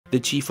The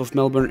chief of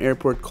Melbourne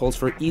Airport calls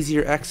for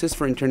easier access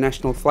for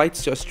international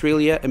flights to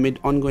Australia amid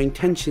ongoing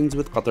tensions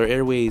with Qatar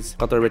Airways.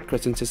 Qatar Red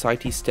Crescent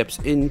Society steps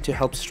in to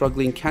help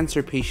struggling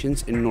cancer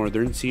patients in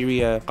northern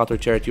Syria. Qatar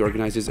charity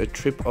organizes a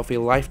trip of a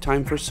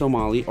lifetime for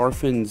Somali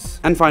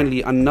orphans. And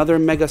finally, another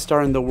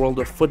megastar in the world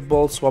of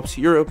football swaps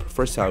Europe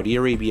for Saudi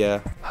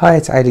Arabia. Hi,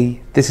 it's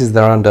Ali. This is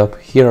the Roundup.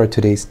 Here are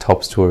today's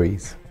top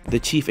stories. The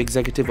chief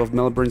executive of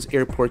Melbourne's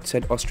airport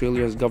said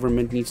Australia's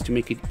government needs to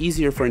make it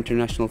easier for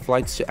international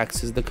flights to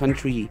access the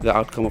country. The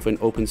outcome of an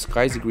open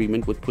skies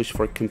agreement would push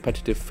for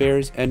competitive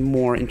fares and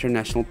more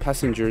international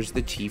passengers,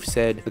 the chief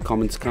said. The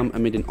comments come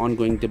amid an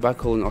ongoing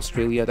debacle in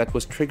Australia that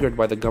was triggered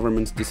by the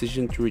government's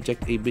decision to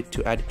reject a bid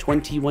to add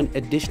 21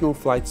 additional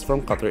flights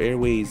from Qatar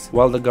Airways.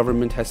 While the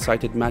government has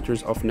cited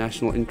matters of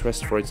national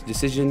interest for its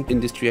decision,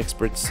 industry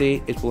experts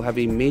say it will have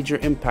a major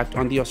impact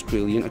on the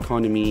Australian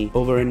economy.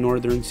 Over in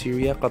northern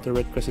Syria, Qatar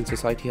Red Crescent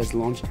Society has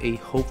launched a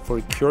Hope for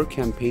a Cure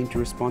campaign to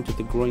respond to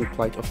the growing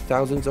plight of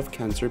thousands of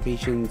cancer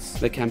patients.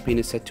 The campaign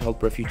is set to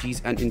help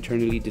refugees and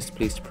internally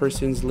displaced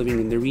persons living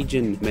in the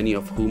region, many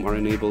of whom are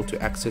unable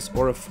to access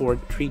or afford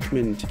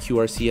treatment.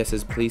 QRCS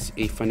has placed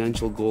a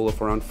financial goal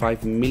of around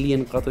 5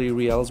 million Qatari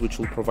riyals, which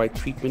will provide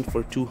treatment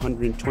for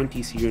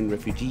 220 Syrian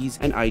refugees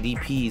and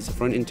IDPs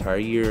for an entire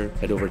year.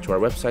 Head over to our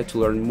website to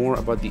learn more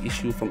about the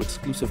issue from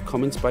exclusive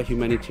comments by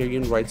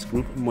humanitarian rights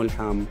group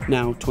Mulham.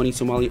 Now, 20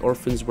 Somali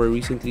orphans were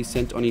recently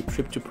sent on a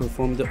trip to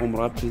perform the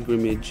Umrah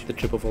pilgrimage. The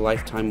trip of a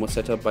lifetime was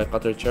set up by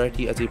Qatar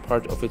Charity as a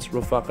part of its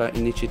Rufaqa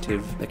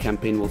initiative. The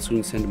campaign will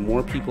soon send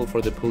more people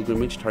for the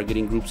pilgrimage,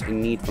 targeting groups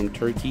in need from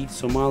Turkey,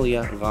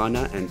 Somalia,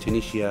 Ghana, and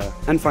Tunisia.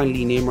 And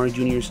finally, Neymar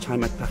Jr.'s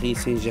time at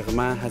Paris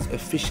Saint-Germain has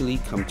officially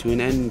come to an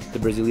end. The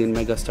Brazilian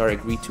megastar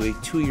agreed to a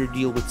 2-year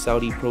deal with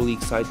Saudi Pro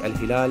League side Al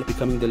Hilal,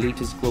 becoming the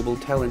latest global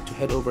talent to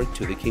head over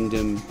to the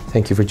kingdom.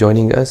 Thank you for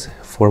joining us.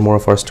 For more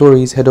of our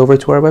stories, head over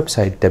to our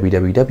website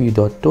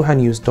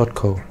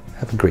www.dohanews.co.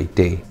 Have a great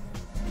day.